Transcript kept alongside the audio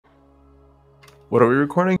What are we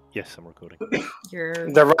recording? Yes, I'm recording.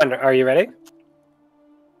 The run. Are you ready?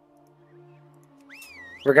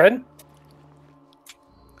 We're good?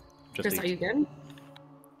 Chris, are you good?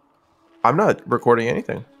 I'm not recording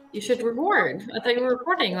anything. You should record. I thought you were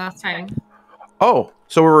recording last time. Oh,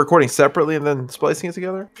 so we're recording separately and then splicing it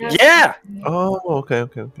together? Yeah! Oh, okay.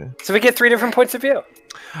 So we get 3 different points of view.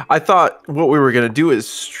 I thought what we were going to do is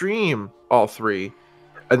stream all 3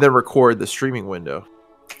 and then record the streaming window.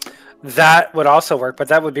 That would also work, but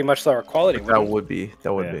that would be much lower quality. That would be.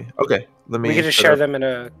 Okay, let me. We could just share them in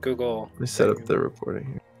a Google. Let me set up the recording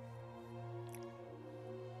here.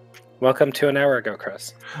 Welcome to an hour ago,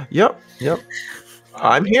 Chris. Yep.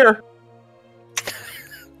 I'm here.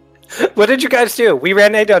 What did you guys do? We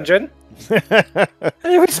ran a dungeon. And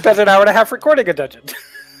we spent an hour and a half recording a dungeon.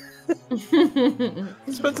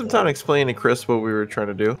 Spent some time explaining to Chris what we were trying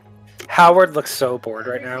to do. Howard looks so bored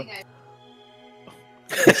right now.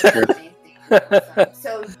 So this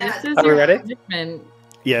is Are we your ready? punishment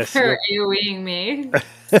Yes. for AoEing me.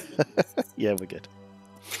 Yeah, we're good.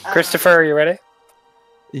 Christopher, are you ready?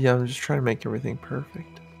 Yeah, I'm just trying to make everything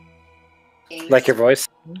perfect. Like your voice?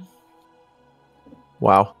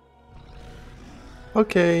 Wow.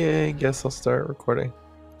 Okay, I guess I'll start recording.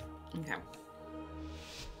 Okay.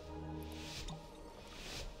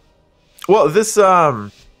 Well, this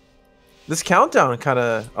countdown kind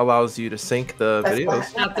of allows you to sync the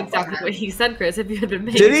videos. That's exactly what he said, Chris. If you had been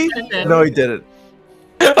paying Did he? attention. No, he didn't.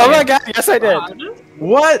 Oh my god, yes I did.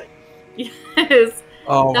 What? Yes.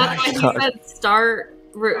 Oh That's my why god. he said start.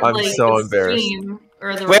 I'm so the embarrassed. stream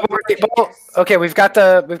or the Wait, okay, we've got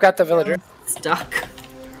the villager. stuck.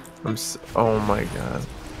 Oh my god.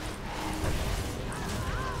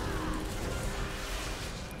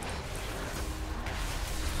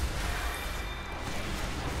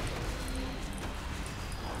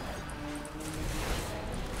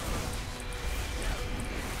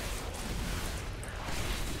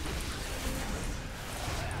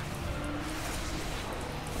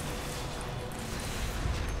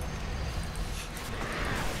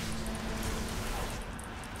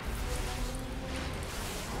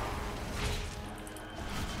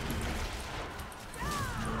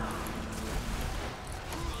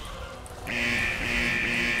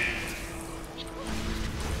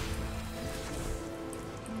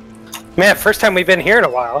 Man, first time we've been here in a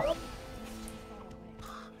while.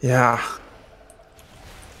 Yeah.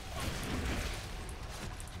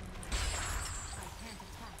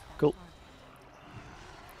 Cool.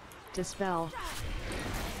 Dispel.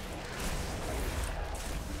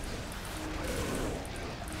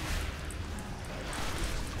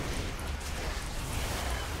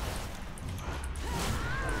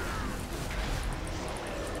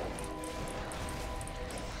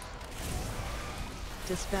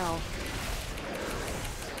 Dispel.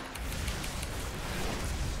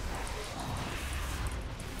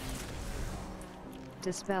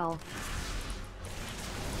 Dispel.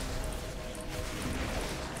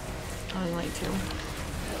 I would like to.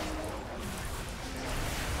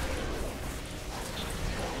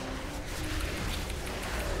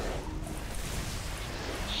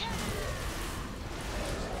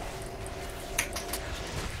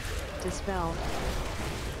 Dispel.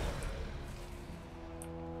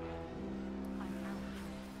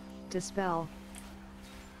 Dispel.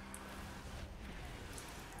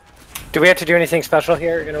 Do we have to do anything special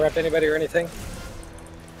here? Interrupt anybody or anything?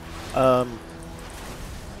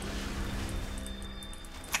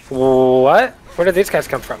 What? Where did these guys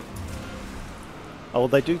come from? Oh, well,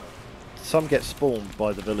 they do. Some get spawned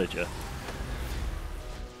by the villager.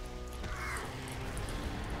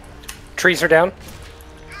 Trees are down.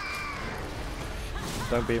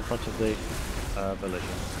 Don't be in front of the villager.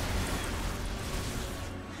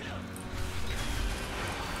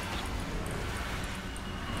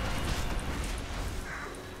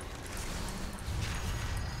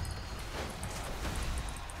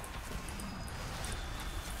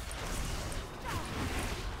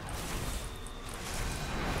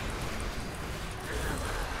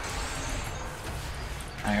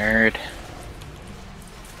 Nerd.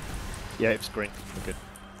 Yeah, it's green. We're good.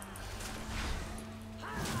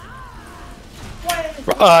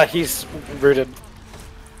 He's rooted.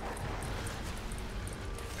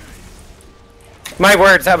 My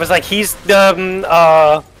words, I was like, he's,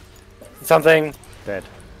 something. Dead.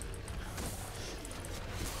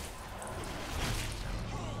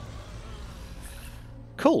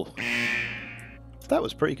 Cool. That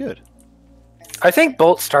was pretty good. I think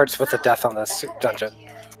Bolt starts with a death on this dungeon.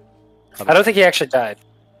 I don't think he actually died.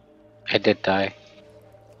 I did die.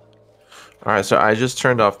 Alright, so I just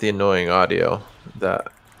turned off the annoying audio that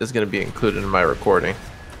is going to be included in my recording.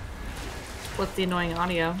 What's the annoying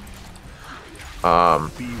audio?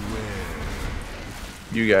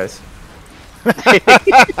 You guys.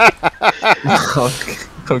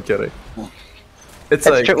 I'm kidding. It's That's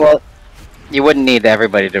like true. Well, you wouldn't need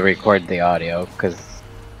everybody to record the audio because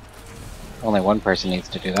only one person needs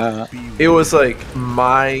to do that. it was like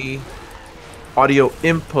my audio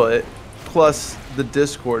input plus the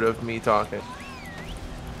Discord of me talking.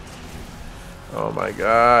 Oh my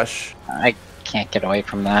gosh. I can't get away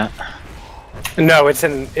from that. No, it's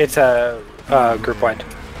a group wide.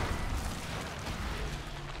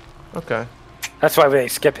 Okay. That's why they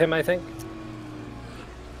skip him, I think.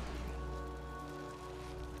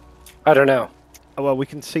 I don't know. Oh, well, we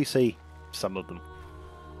can CC some of them.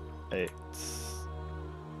 It's...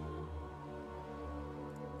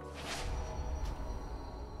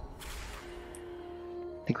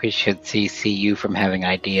 I think we should CC you from having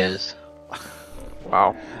ideas.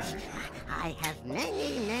 Wow. I have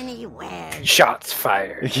many wares. Shots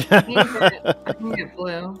fired. I can get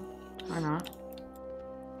blue. Or not.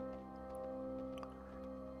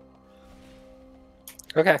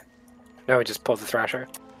 Okay. Now we just pull the Thrasher.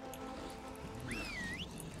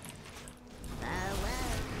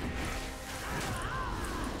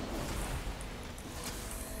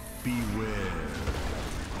 Beware.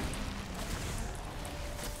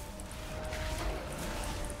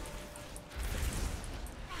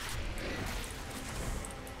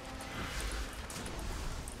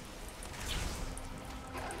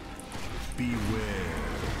 Beware.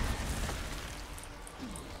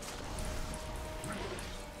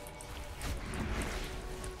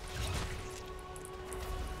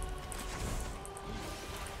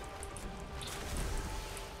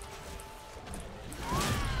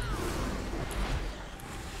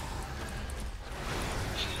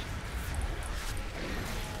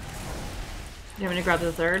 You want me to grab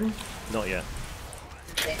the third? Not yet.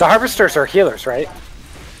 The Harvesters are healers, right?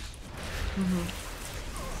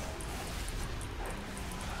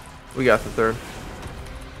 We got the third.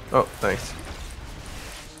 Oh, thanks.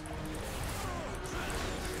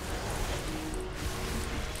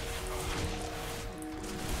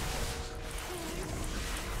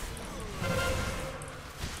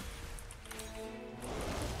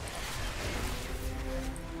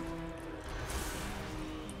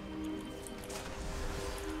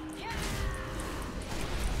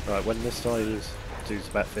 Right, when this side does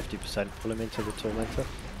about 50%, pull him into the Tormentor.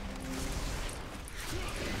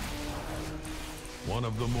 One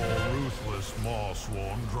of the more ruthless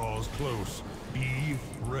Marsworn draws close. Be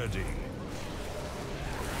ready.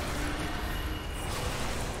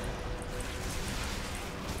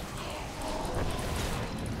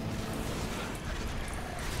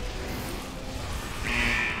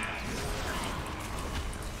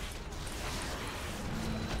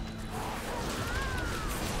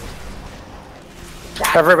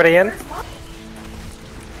 Everybody in?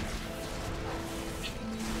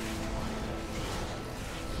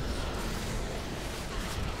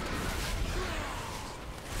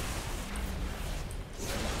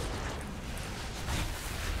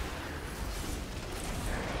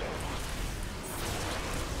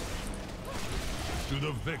 To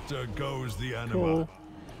the victor goes the anima.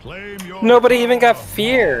 Claim your Nobody even got power,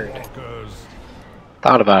 feared. walkers.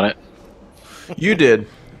 Thought about it. You did.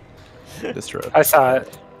 Destroyed. I saw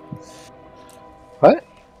it. What?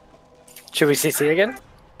 Should we CC again?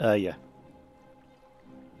 Yeah.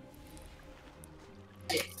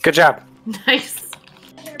 Good job. Nice.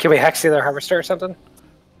 Can we hex the other Harvester or something?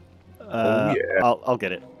 yeah. I'll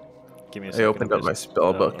get it. Give me a second. opened up my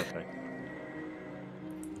spell book. Okay.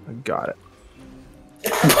 I got it.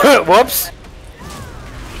 Whoops.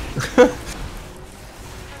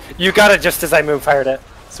 You got it just as I move fired it.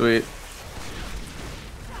 Sweet.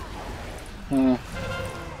 Hmm.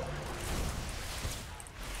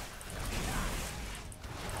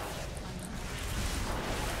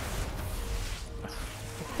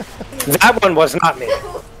 That one was not me.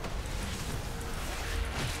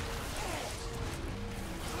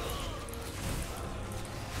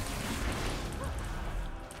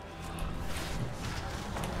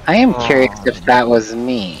 I am curious if that was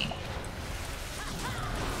me.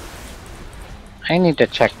 I need to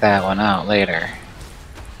check that one out later.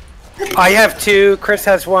 I have two, Chris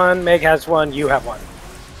has one, Meg has one, you have one.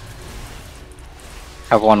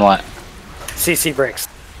 Have one what? CC breaks.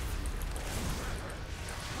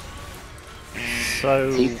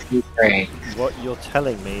 So, CC break. what you're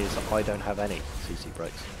telling me is I don't have any CC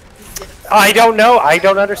breaks. I don't know, I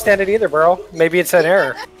don't understand it either, bro. Maybe it's an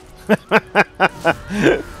error.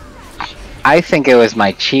 I think it was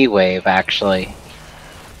my chi wave, actually.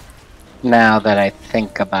 Now that I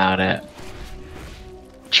think about it.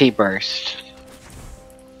 Chi burst.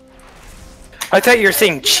 I thought you were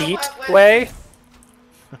saying cheat way.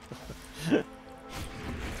 Should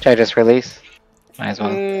I just release? Might as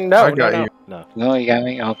well. No, I got no, you. No. No, you got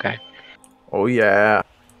me? Okay. Oh yeah.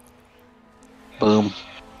 Boom.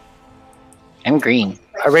 I'm green.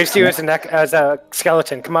 I raised you as a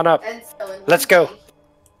skeleton. Come on up. Let's go.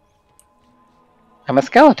 I'm a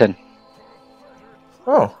skeleton.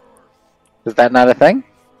 Oh. Is that not a thing?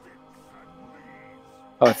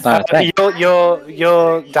 Oh, it's not a thing.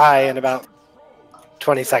 You'll die in about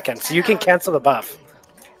 20 seconds. You can cancel the buff.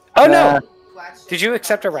 Oh no! Did you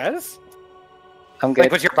accept a res? I'm good.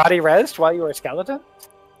 Like, was your body resed while you were a skeleton?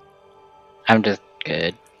 I'm just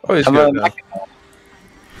good. Oh, he's I'm good a- now.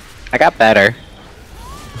 I got better.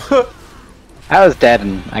 I was dead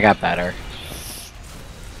and I got better.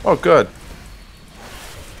 Oh, good.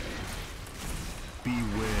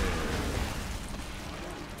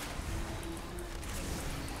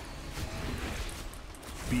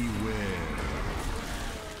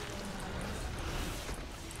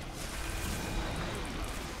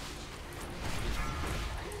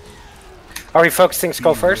 Are we focusing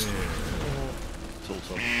skull first? It's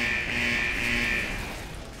also.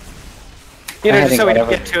 You know, I just think so we can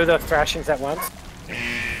whatever. get two of the thrashings at once.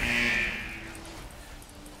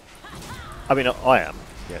 I mean, I am.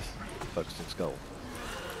 Yes. Focusing skull.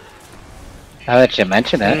 Now that you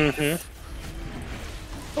mention it. Mm-hmm.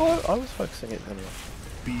 Oh, I was focusing it anyway.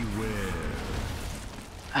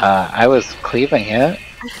 I was cleaving it.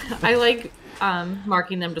 I like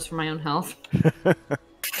marking them just for my own health.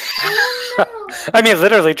 I mean,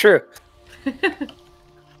 literally true.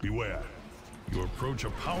 Beware. You approach a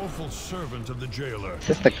powerful servant of the jailer. Is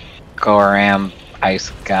this the Goram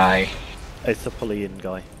ice guy? It's the Polian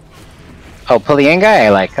guy. Oh, Pullian guy? I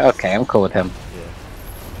like. Okay, I'm cool with him. Yeah.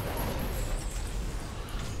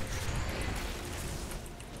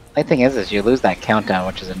 The thing is you lose that countdown,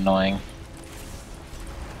 which is annoying.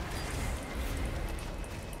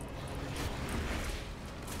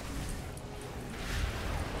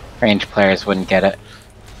 Range players wouldn't get it.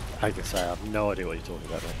 I can say I have no idea what you're talking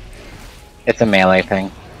about, mate. It's a melee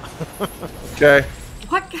thing. Okay.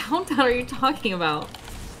 What countdown are you talking about?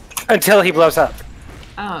 Until he blows up.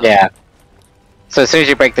 Oh. Yeah. So as soon as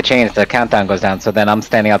you break the chains, the countdown goes down. So then I'm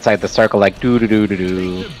standing outside the circle like doo doo doo doo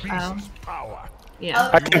doo. Oh. Power. Yeah.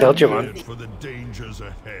 I can build you one. For the dangers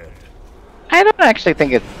ahead. I don't actually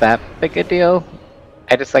think it's that big a deal.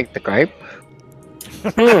 I just like the gripe.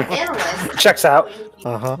 Checks out.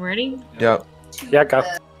 Uh-huh. Ready? Yep. Yeah, go.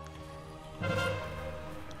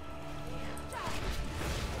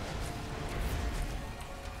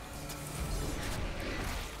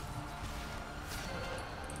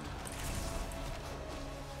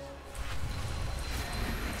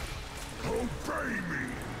 Obey me.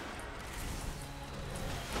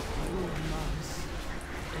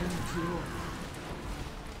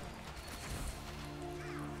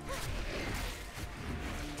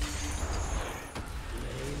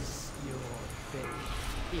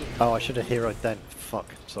 Oh, I should have heroed then. Fuck.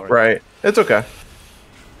 Sorry. Right. It's okay.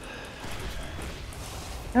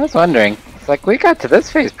 I was wondering. It's like we got to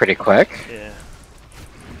this phase pretty quick. Yeah.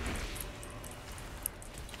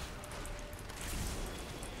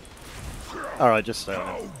 Alright, just stay on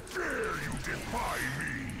it. How dare you defy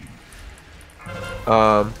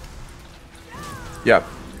me? Yeah.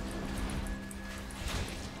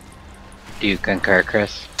 Do you concur,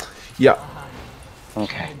 Chris? Yeah.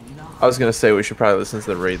 Okay. I was gonna say we should probably listen to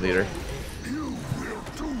the raid leader.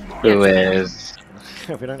 Who is?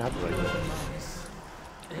 We don't have the right.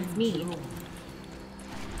 It's me.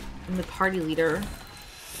 I'm the party leader.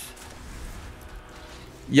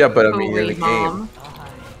 Yeah, but I Oh, mean in the raid game. mom.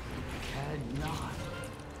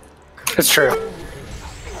 It's true.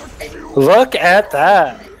 Look at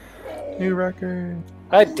that. New record.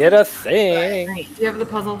 I did a thing. Right. Do you have the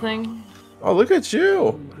puzzle thing? Oh, look at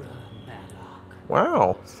you.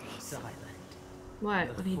 Wow. What?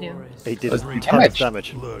 What do you do? He did a Let's ton of damage.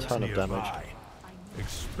 damage. Lurks Ton of damage. nearby.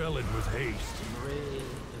 Expel it with haste.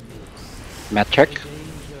 Metric?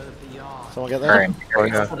 Someone get Or that? Oh Imperial?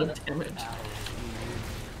 yeah. What a damage.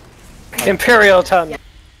 Imperial ton.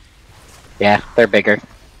 Yeah, they're bigger.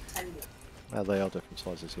 They are different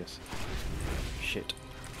sizes, yes. Shit.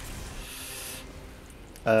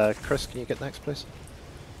 Chris, can you get next, please?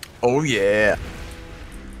 Oh yeah.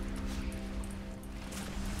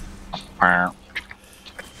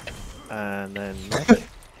 And then Megan,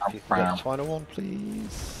 if you can get the final one,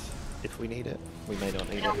 please. If we need it. We may not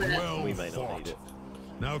need it. Well We may not fought. need it.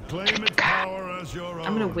 Now claim its power as your own.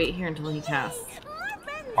 I'm gonna wait here until he casts.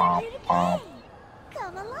 Come along.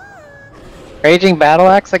 Raging Battle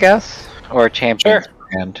Axe, I guess? Or Champion's Sure.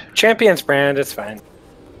 Brand? Champion's brand is fine.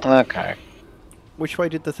 Okay. Which way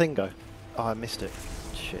did the thing go? Oh, I missed it.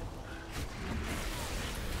 Shit.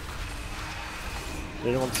 Did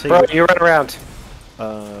anyone see? Bro, you run around.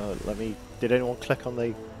 Let me. Did anyone click on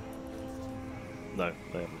the? No,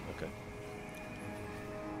 they haven't. Okay.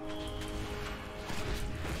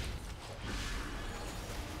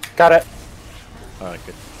 Got it. All right,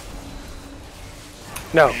 good.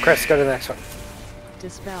 No, Chris, go to the next one.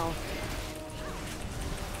 Dispel.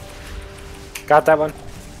 Got that one.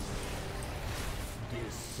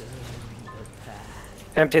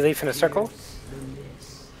 Empty leaf in a circle.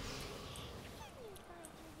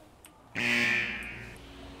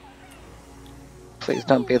 Please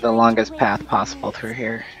don't be the longest path possible through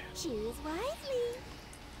here. Choose wisely.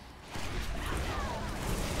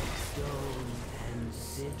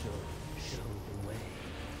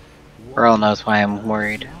 Earl knows why I'm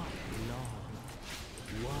worried.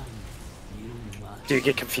 Do you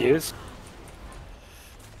get confused?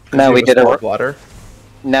 No, we did a water.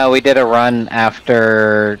 no, we did a run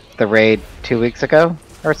after the raid 2 weeks ago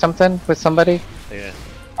or something with somebody, Yeah.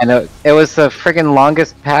 and it was the friggin'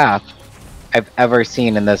 longest path I've ever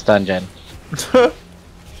seen in this dungeon.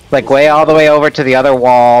 Like way all the way over to the other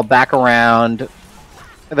wall, back around.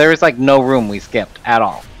 There was like no room we skipped at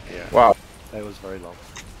all. Yeah. Wow. It was very long.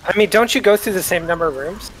 I mean, don't you go through the same number of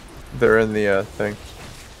rooms? They're in the thing.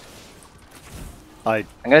 I'm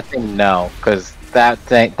gonna say no, because that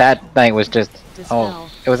night was just Dispel.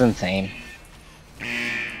 it was insane.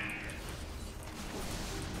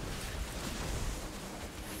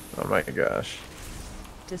 Oh my gosh.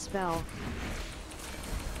 Dispel.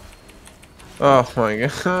 Oh my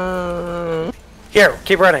god. Here,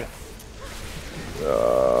 keep running.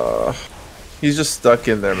 He's just stuck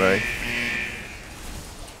in there, man.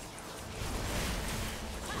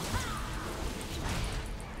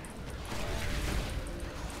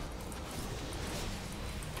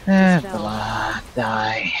 Blah,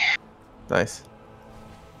 die. Nice.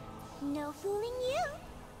 No fooling you.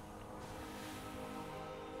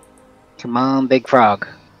 Come on, big frog.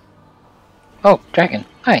 Oh, dragon.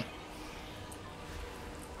 Hi.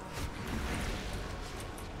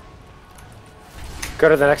 Go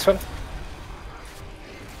to the next one.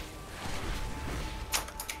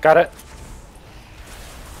 Got it.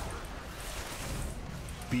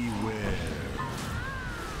 Beware.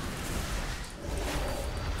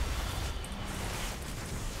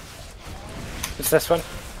 It's this one.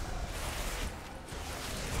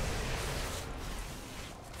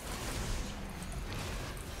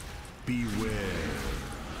 Beware.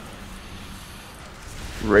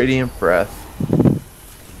 Radiant breath.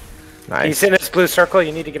 Nice. He's in his blue circle.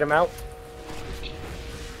 You need to get him out.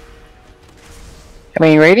 I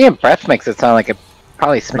mean, radiant breath makes it sound like it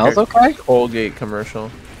probably smells okay. Colgate commercial.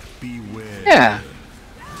 Beware. Yeah.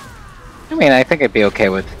 I mean, I think I'd be okay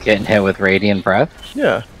with getting hit with radiant breath.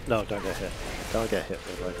 Yeah. No, don't get hit. Don't get hit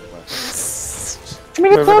with radiant breath. I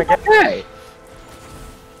mean, it Move it sounds okay.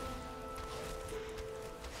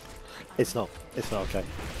 It's not. It's not okay.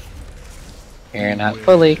 You're not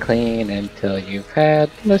fully clean until you've had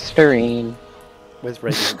Listerine. Where's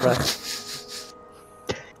radiant breath?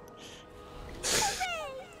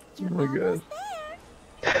 Oh my god.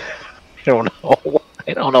 I don't know.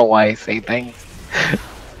 I don't know why I say things.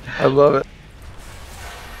 I love it.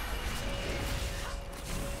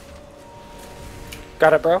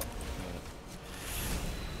 Got it, bro.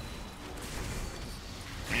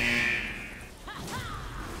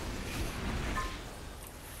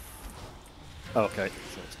 Oh, okay,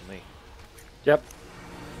 so it's me. Yep.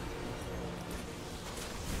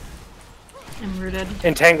 I'm rooted.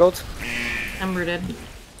 Entangled. I'm rooted.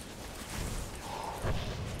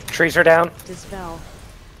 Trees are down. Dispel.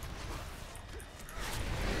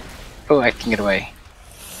 Oh, I can get away.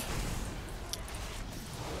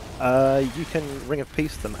 You can Ring of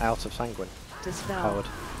Peace them out of Sanguine, Dispel. Howard.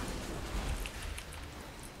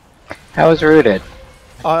 I was rooted.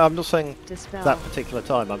 I'm not saying Dispel. that particular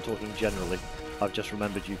time, I'm talking generally. I've just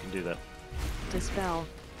remembered you can do that. Dispel.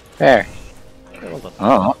 There. Yeah, well done.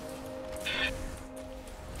 Oh.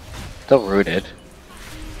 Still rooted.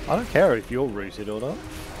 I don't care if you're rooted or not.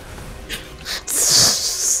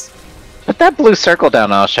 Put that blue circle down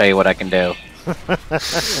and I'll show you what I can do.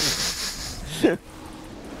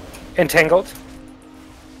 Entangled.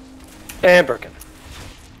 And broken.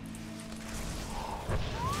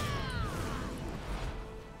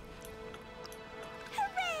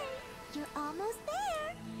 Hooray! You're almost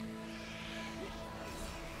there.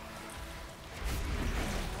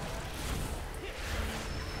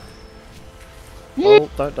 Oh,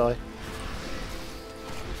 don't die.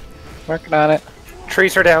 Working on it.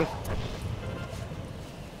 Trees are down.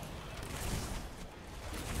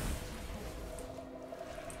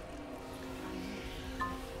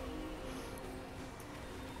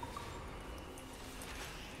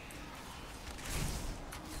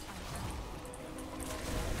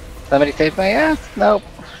 Somebody save my ass. Nope.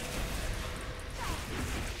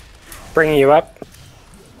 Bringing you up.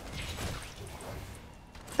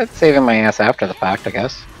 That's saving my ass after the fact, I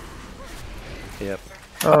guess. Yep.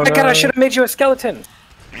 Oh my god, I should have made you a skeleton.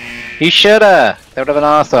 You shoulda. That would have been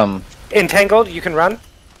awesome. Entangled, you can run.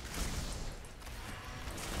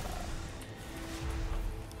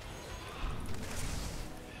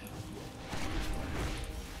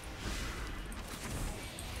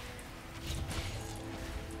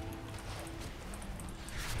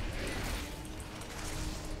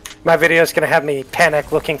 My video is going to have me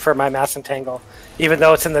panic looking for my mass entangle, even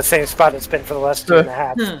though it's in the same spot it's been for the last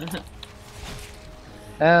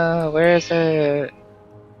 2.5. Where is it?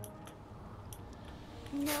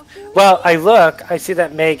 Well, I look, I see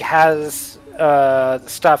that Meg has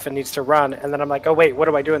stuff and needs to run, and then I'm like, oh wait, what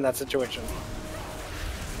do I do in that situation?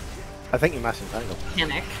 I think you mass entangle.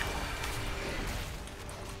 Panic.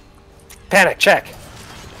 Panic, check.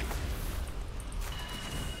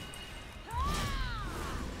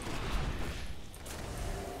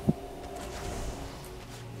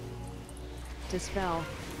 Dispel.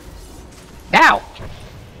 Ow!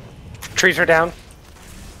 Trees are down.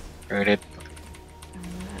 Rooted.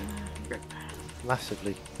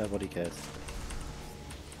 Massively. Nobody cares.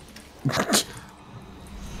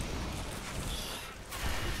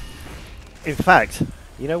 In fact,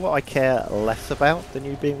 you know what I care less about than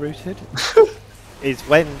you being rooted? Is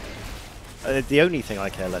when... the only thing I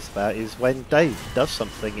care less about is when Dave does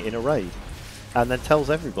something in a raid and then tells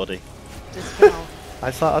everybody. Dispel. I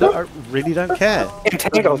really don't care.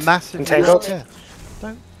 Entangled. Massively Entangled. don't care.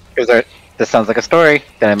 Don't. Here's our. This sounds like a story.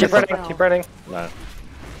 Did I miss Keep something? running, keep running. No.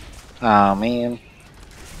 Oh man.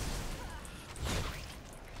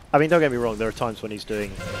 I mean, don't get me wrong, there are times when he's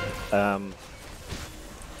doing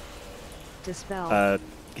Dispel.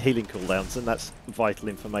 healing cooldowns, and that's vital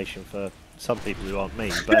information for some people who aren't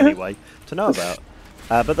me, but anyway, to know about.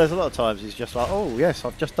 But there's a lot of times he's just like, oh yes,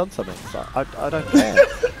 I've just done something. It's like, I don't care.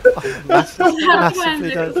 I massively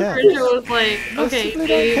don't care. Richard was like, okay, Massively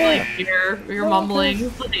Dave, don't like, you're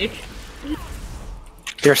mumbling, like...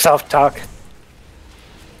 Your self-talk.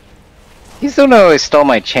 He still always stole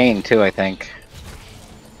my chain too, I think.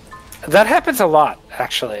 That happens a lot,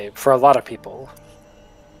 actually, for a lot of people.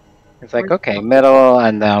 It's like, okay, middle,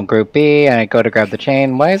 and now group B, and I go to grab the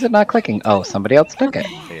chain. Why is it not clicking? Oh, somebody else took it.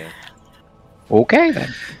 Yeah. Okay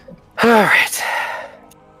then. Alright.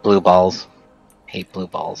 Blue balls. Hate blue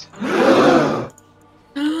balls.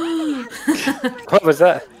 What was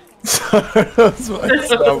that? That's my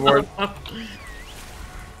snowboard.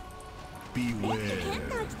 Beware.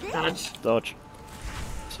 Dodge. Dodge.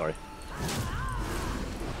 Sorry.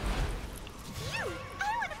 I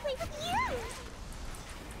want to play with you.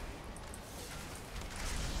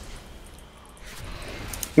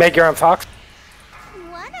 Meg, you're on Fox.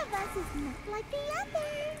 One of us is not like the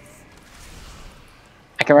others.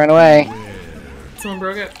 I can run away. Someone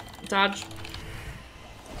broke it. Dodge.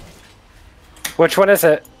 Which one is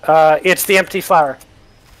it? It's the empty flower.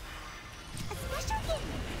 A special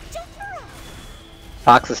gift just for us.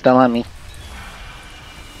 Fox is still on me.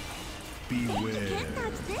 Beware.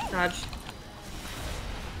 Dodge.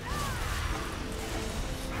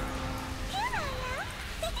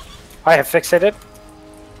 I have fixated.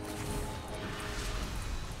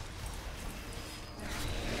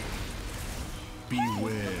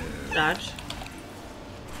 Beware. Dodge.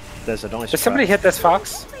 There's an ice Did somebody trap. hit this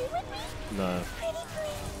Fox? No.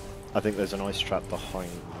 I think there's an ice trap behind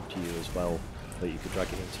you as well that you could drag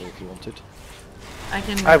it into if you wanted. I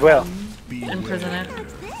can... I will. Imprison it.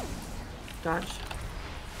 Dodge.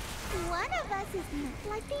 One of us is not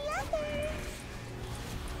like the others.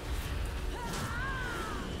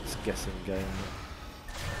 It's a guessing game.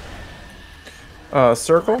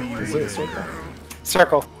 Circle? Is it a circle?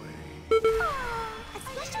 Circle. A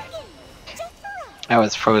special gift just for us. I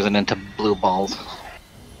was frozen into blue balls.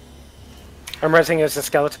 I'm resing you as a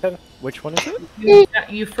skeleton. Which one is it?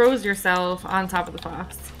 You froze yourself on top of the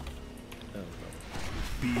fox.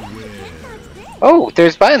 Oh,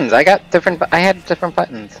 there's buttons. I got different. I had different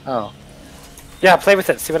buttons. Oh, Yeah, play with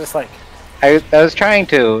it. See what it's like. I was trying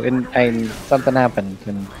to, and something happened,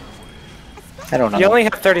 and I don't know. You only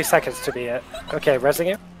have 30 seconds to be it. Okay, resing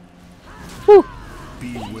you. Whew.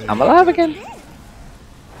 I'm alive again.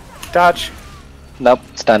 Dodge. Nope,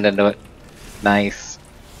 stunned into it. Nice.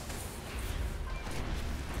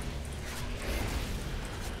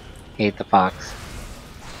 Hate the fox.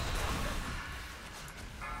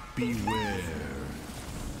 Beware.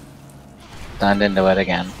 Stunned into it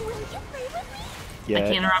again. Yeah. I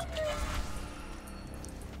can't interrupt.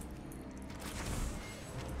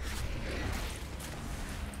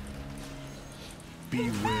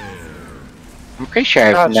 Beware. I'm pretty sure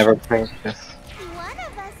I've Gosh. never played this. One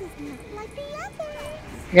of us is not like the other.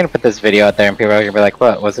 I'm gonna put this video out there and people are gonna be like,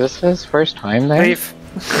 what, was this his first time there? Leave.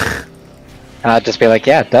 And I'll just be like,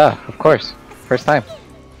 yeah, duh, of course. First time.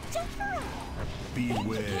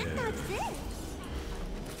 Beware.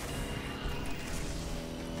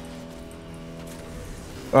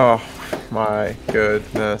 Oh my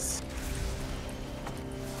goodness.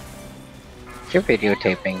 You're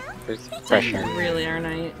videotaping. There's pressure. Really are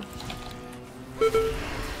night.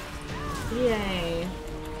 Yay.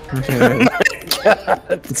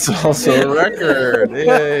 It's also a record.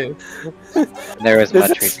 Yay. There was This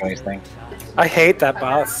much is- rejoicing. I hate that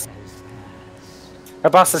boss.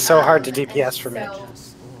 That boss is so hard to DPS for me.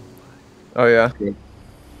 Oh yeah.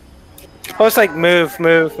 Oh, it's like move,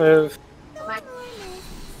 move, move.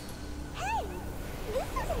 Hey, this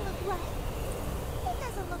doesn't look right. It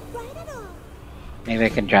doesn't look right at all. Maybe I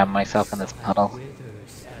can drown myself in this puddle.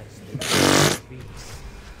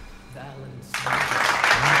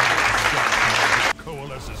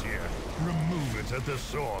 Coalesces here. Remove it at the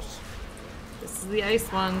source. This is the ice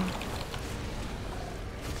one.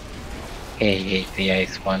 Hey, the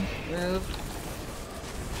ice one. Move.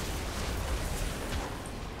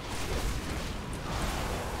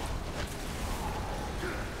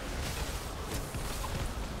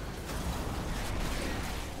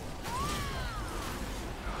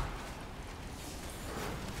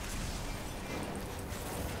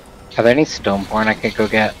 Are there any Stoneborn I could go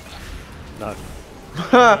get? No.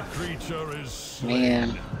 The creature is slain.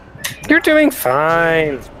 Man. You're doing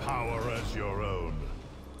fine. Power as your own.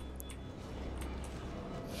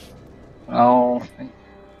 Oh.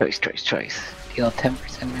 Choice. Deal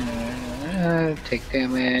 10%. Take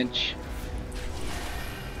damage.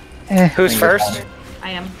 Who's first?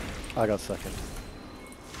 I am. I got second.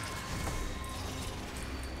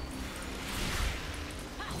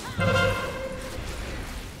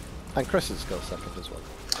 And Chris has got second as well.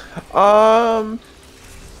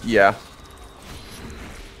 Yeah.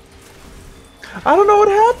 I don't know what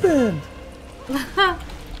happened.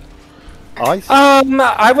 Ice?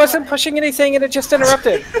 I wasn't pushing anything and it just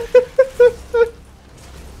interrupted.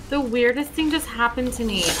 The weirdest thing just happened to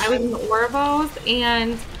me. I was in Orbos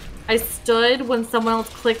and I stood when someone else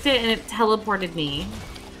clicked it and it teleported me.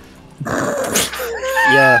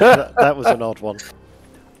 Yeah, that was an odd one.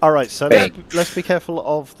 Alright, so let's be careful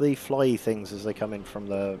of the flyy things as they come in from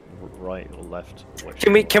the right or left.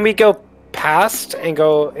 Can we go past and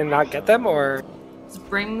go and not get them, or? Just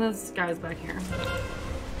bring those guys back here.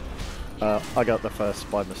 I got the first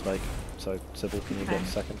by mistake, so Sybil, can you get Okay. the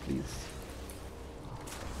second, please?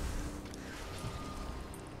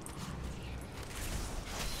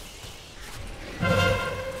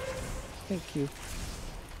 Thank you.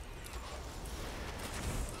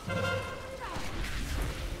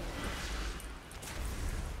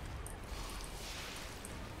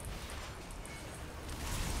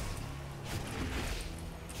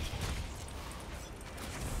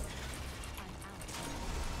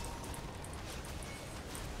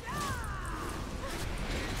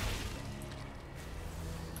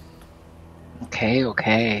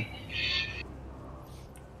 Okay.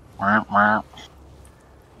 Wah.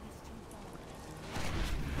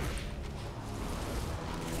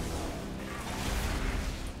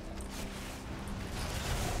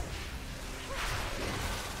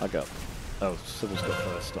 I got. Oh, Sybil's got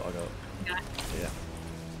first. I got. Got it. Yeah.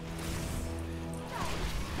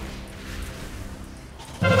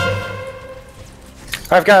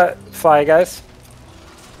 I've got fly, guys.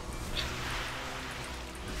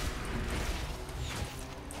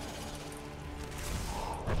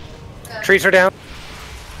 Trees are down.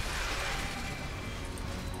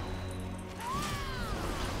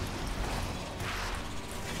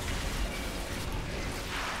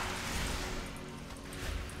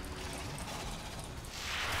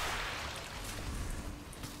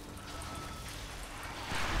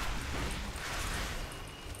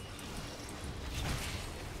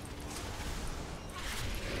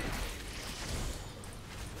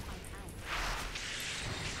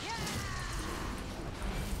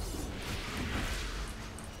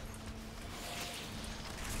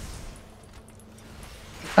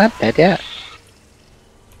 Not dead yet.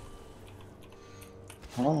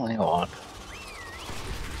 Oh my god.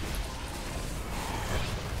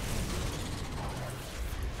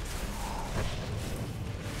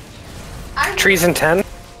 Trees in 10.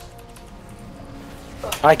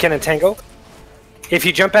 I can entangle. If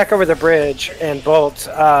you jump back over the bridge and bolt,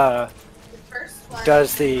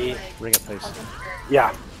 does the... Ring of pace.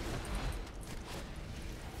 Yeah.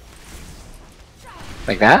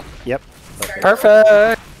 Like that? Yep.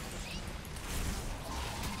 Perfect.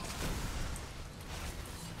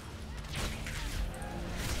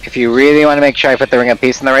 If you really want to make sure I put the Ring of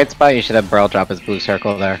Peace in the right spot, you should have Burl drop his blue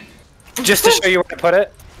circle there. Just to show you where to put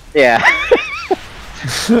it? Yeah.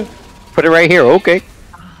 Put it right here, okay.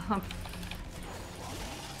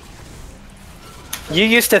 You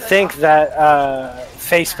used to think that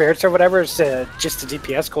Fey Spirits or whatever is just a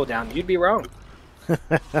DPS cooldown. You'd be wrong.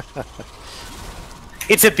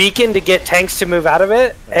 It's a beacon to get tanks to move out of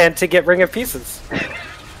it and to get Ring of Pieces.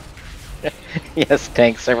 Yes,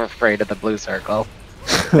 tanks are afraid of the blue circle.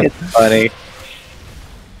 It's funny.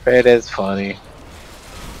 It is funny.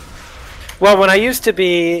 Well, when I used to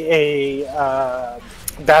be a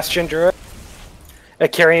Bastion Druid, a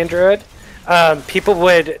Carrion Druid, people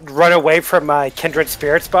would run away from my Kindred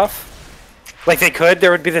Spirits buff. Like they could.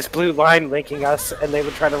 There would be this blue line linking us, and they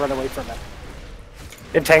would try to run away from it.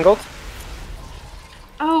 Entangled?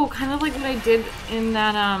 Oh, kind of like what I did in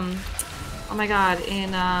that, oh my god,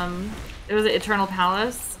 in, it was Eternal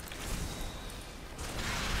Palace?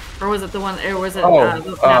 Or was it the one, or was it,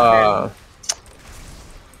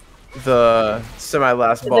 the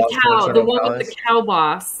semi-last boss. The cow, the one with the cow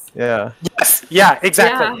boss. Yeah. Yes, yeah,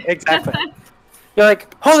 exactly, Yeah. exactly. You're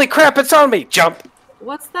like, holy crap, it's on me! Jump!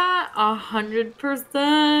 What's that?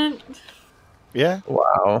 100%? Yeah.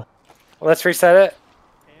 Wow. Let's reset it.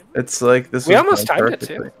 It's like this. We was almost done timed it,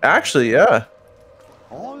 perfectly. too. Actually, yeah.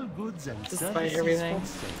 All goods and Despite everything.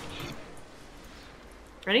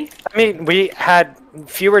 Ready? I mean, we had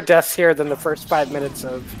fewer deaths here than the first 5 minutes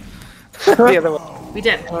of the other one. We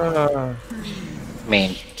did. I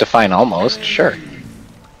mean, define almost, sure.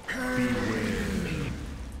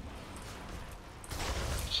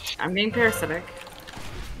 I'm getting parasitic.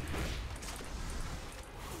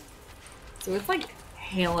 So it's like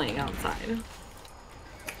hailing outside.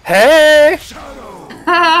 Hey!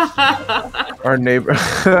 Our neighbor.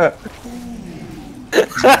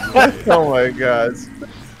 Oh my god.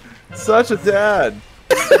 Such a dad.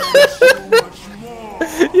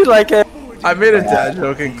 You like it? I made a dad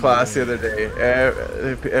joke in class the other day.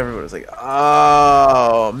 Everyone was like,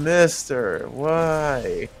 "Oh, mister,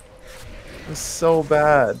 why?" It's so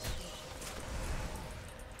bad.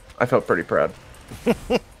 I felt pretty proud.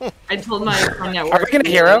 I told my friend at Are work we gonna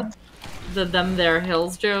hero? the them there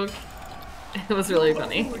hills joke. It was really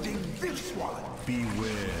funny.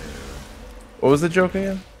 What was the joke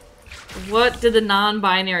again? What did the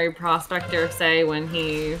non-binary prospector say when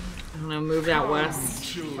he, I don't know, moved out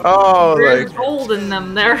west? Oh, There's like gold in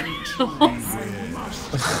them there hills.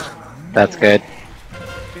 That's good.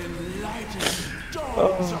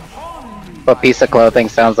 What piece of clothing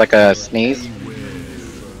sounds like a sneeze?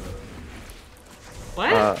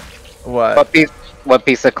 What? what? What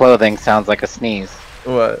piece of clothing sounds like a sneeze?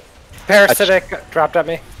 What? Parasitic dropped at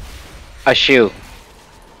me. A shoe.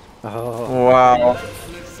 Oh. Wow.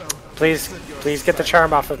 Please get the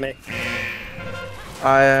charm off of me. Too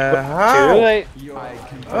Too late.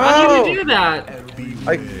 How did you do that?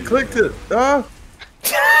 I clicked it. Oh.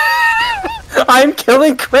 I'm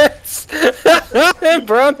killing Chris! And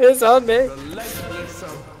Brown is on me.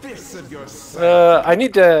 I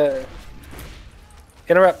need to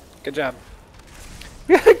interrupt. Good job.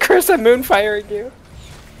 Chris, I'm moonfiring you.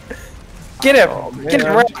 Get him! Oh, Get him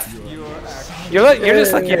man. right! You're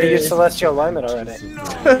just lucky to use Celestial Alignment already.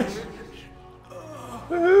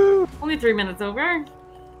 Only 3 minutes over.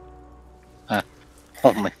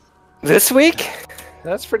 Only. This week?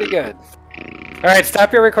 That's pretty good. Alright,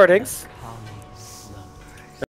 stop your recordings.